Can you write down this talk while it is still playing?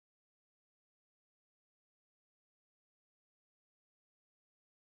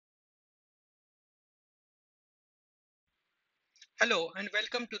Hello and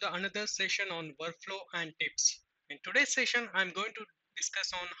welcome to the another session on workflow and tips. In today's session, I'm going to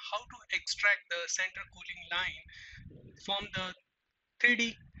discuss on how to extract the center cooling line from the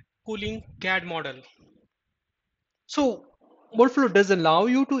 3D cooling CAD model. So, Moldflow does allow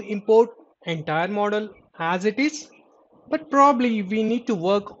you to import entire model as it is, but probably we need to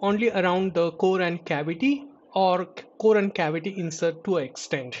work only around the core and cavity or core and cavity insert to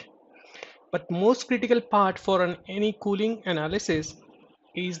extend. But most critical part for any cooling analysis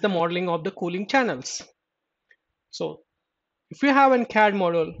is the modeling of the cooling channels. So if you have a CAD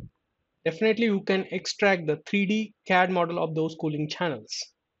model, definitely you can extract the 3D CAD model of those cooling channels.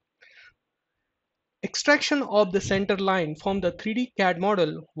 Extraction of the center line from the 3D CAD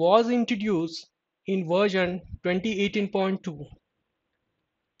model was introduced in version 2018.2.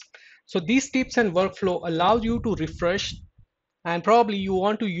 So these tips and workflow allow you to refresh and probably you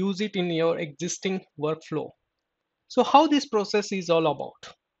want to use it in your existing workflow. So how this process is all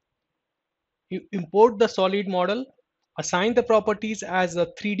about? You import the solid model, assign the properties as a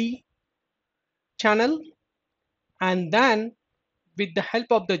 3D channel, and then with the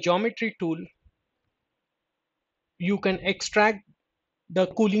help of the geometry tool, you can extract the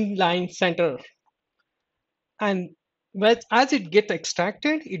cooling line center. And as it gets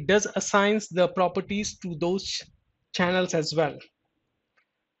extracted, it does assigns the properties to those channels as well.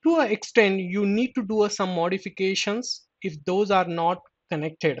 To an extent, you need to do some modifications if those are not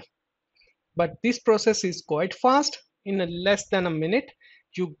connected. But this process is quite fast. In less than a minute,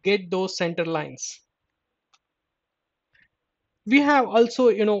 you get those center lines. We have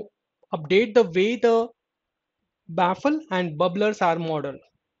also, update the way the Baffle and Bubblers are modeled.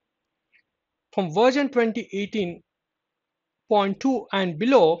 From version 2018.2 and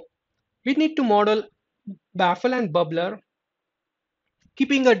below, we need to model Baffle and Bubbler,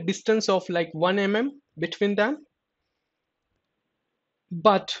 keeping a distance of like 1 mm between them.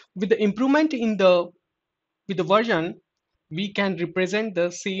 But with the improvement in the version, we can represent the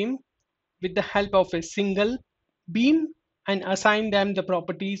same with the help of a single beam and assign them the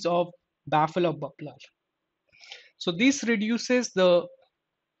properties of Baffle or Bubbler. So this reduces the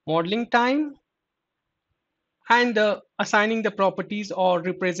modeling time and assigning the properties or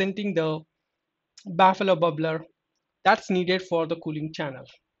representing the baffle or bubbler that's needed for the cooling channel.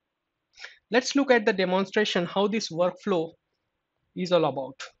 Let's look at the demonstration how this workflow is all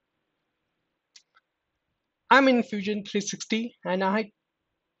about. I'm in Fusion 360 and I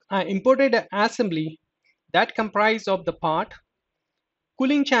imported an assembly that comprised of the part,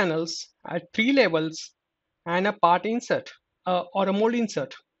 cooling channels at 3 levels, and a part insert or a mold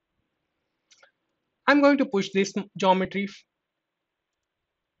insert. I'm going to push this geometry.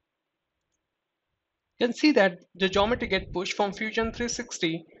 You can see that the geometry get pushed from Fusion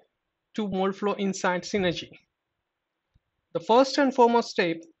 360 to Moldflow inside Synergy. The first and foremost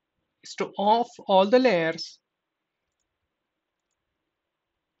step is to off all the layers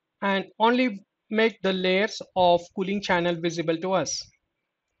and only make the layers of cooling channel visible to us.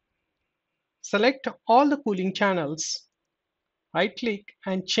 Select all the cooling channels, right click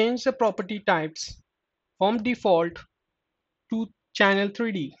and change the property types from default to channel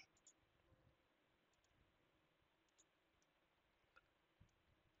 3D.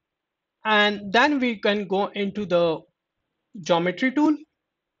 And then we can go into the geometry tool,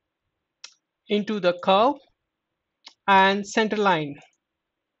 into the curve and center line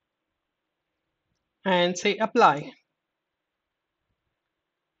and say apply.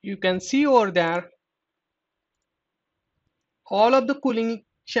 You can see over there all of the cooling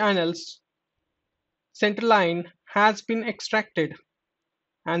channels center line has been extracted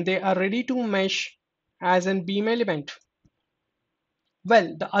and they are ready to mesh as an beam element.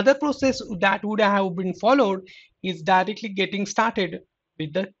 Well, the other process that would have been followed is directly getting started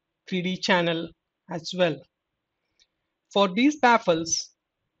with the 3D channel as well. For these baffles,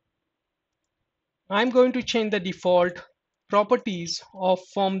 I'm going to change the default properties of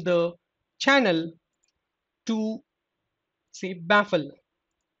from the channel to say baffle.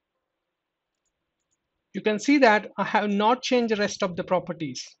 You can see that I have not changed the rest of the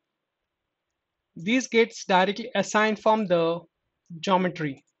properties. These gets directly assigned from the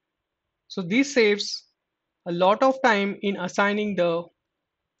geometry. So this saves a lot of time in assigning the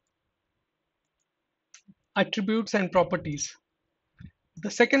attributes and properties. The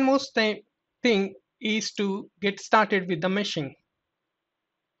second most thing is to get started with the meshing.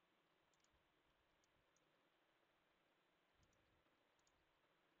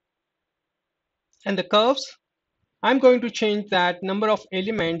 And the curves, I'm going to change that number of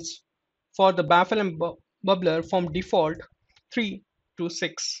elements for the baffle and bubbler from default 3 to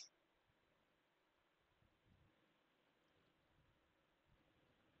 6.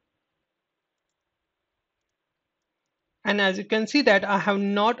 And as you can see that I have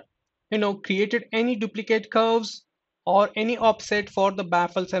not created any duplicate curves or any offset for the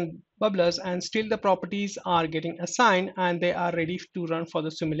baffles and bubblers, and still the properties are getting assigned and they are ready to run for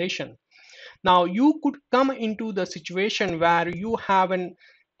the simulation. Now you could come into the situation where you have an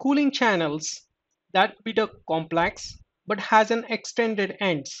cooling channels that bit of complex but has an extended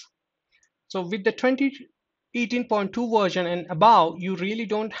ends. So with the 2018.2 version and above, you really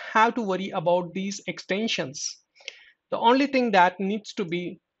don't have to worry about these extensions. The only thing that needs to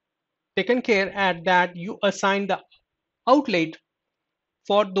be taken care at that you assign the outlet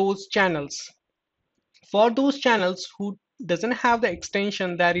for those channels. For those channels who doesn't have the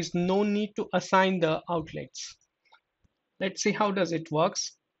extension, there is no need to assign the outlets. Let's see how does it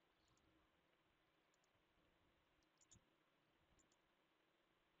works.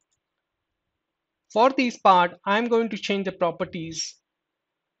 For this part, I'm going to change the properties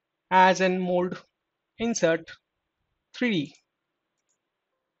as in mold insert 3D.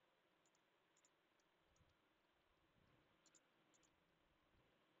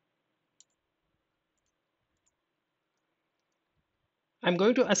 I'm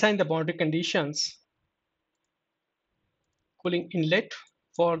going to assign the boundary conditions, cooling inlet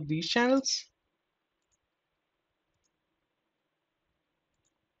for these channels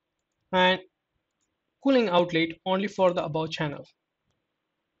and cooling outlet only for the above channel.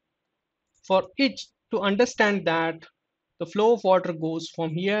 For each to understand that the flow of water goes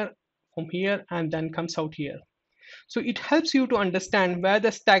from here and then comes out here. So it helps you to understand where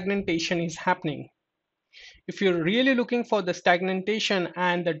the stagnation is happening. If you're really looking for the stagnation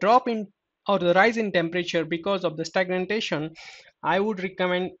and the drop in or the rise in temperature because of the stagnation, I would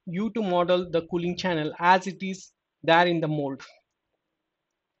recommend you to model the cooling channel as it is there in the mold.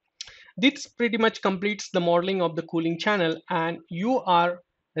 This pretty much completes the modeling of the cooling channel and you are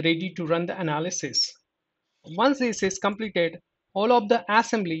ready to run the analysis. Once this is completed, all of the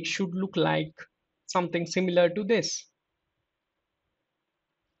assembly should look like something similar to this.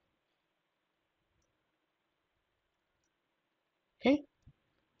 Okay,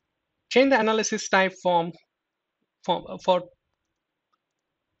 change the analysis type from the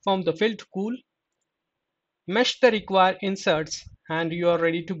fill to cool, mesh the required inserts, and you are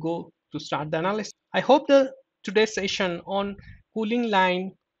ready to go to start the analysis. I hope the today's session on cooling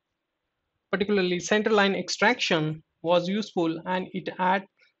line, particularly center line extraction, was useful and it add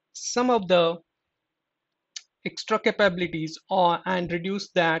some of the extra capabilities and reduce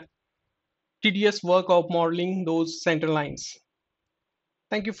that tedious work of modeling those center lines.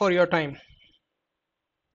 Thank you for your time.